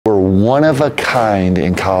We're one of a kind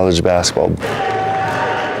in college basketball. Out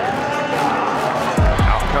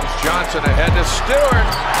comes Johnson ahead to Stewart.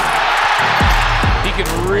 He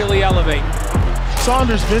can really elevate.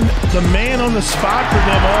 Saunders been the man on the spot for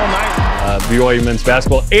them all night. BYU men's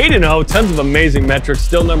basketball 8-0, tons of amazing metrics.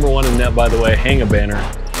 Still #1 in net, by the way. Hang a banner.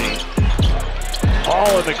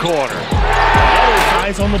 All in the corner.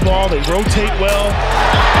 Eyes on the ball, they rotate well.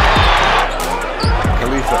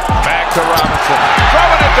 Khalifa back to Robinson,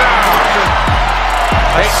 throwing it down.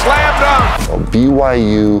 They slam dunk.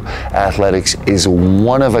 BYU athletics is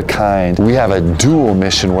one of a kind. We have a dual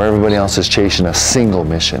mission where everybody else is chasing a single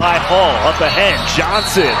mission. High ball up ahead,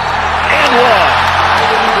 Johnson, and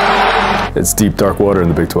one. It's deep, dark water in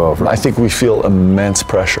the Big 12. I think we feel immense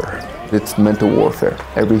pressure. It's mental warfare.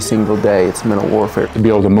 Every single day, it's mental warfare. To be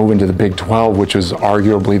able to move into the Big 12, which is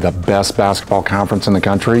arguably the best basketball conference in the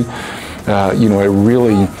country, it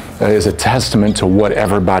really is a testament to what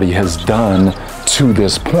everybody has done to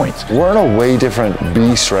this point. We're in a way different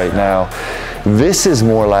beast right now. This is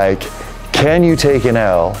more like, can you take an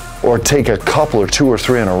L or take a couple or 2 or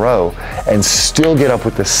 3 in a row and still get up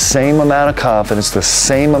with the same amount of confidence, the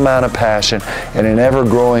same amount of passion, and an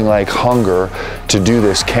ever-growing hunger to do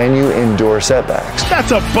this? Can you endure setbacks?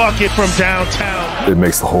 That's a bucket from downtown. It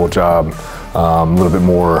makes the whole job a little bit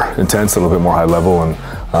more intense, a little bit more high level, and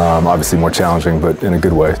obviously more challenging, but in a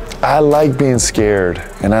good way. I like being scared,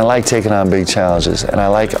 and I like taking on big challenges, and I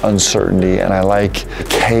like uncertainty, and I like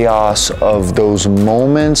chaos of those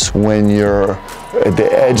moments when you're at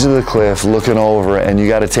the edge of the cliff looking over and you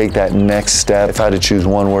got to take that next step. If I had to choose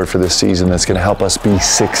one word for this season that's going to help us be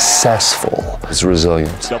successful, it's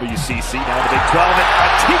resilience. WCC now the Big 12 and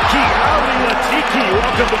Atiki,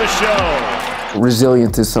 welcome to the show.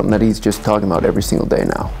 Resilience is something that he's just talking about every single day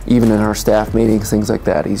now. Even in our staff meetings, things like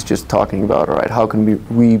that, he's just talking about, all right, how can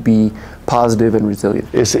we be positive and resilient?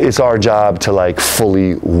 It's our job to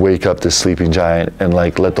fully wake up the sleeping giant and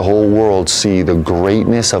let the whole world see the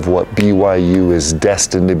greatness of what BYU is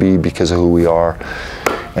destined to be because of who we are,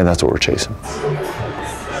 and that's what we're chasing.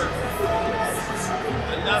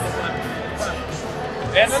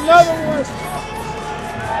 And another one.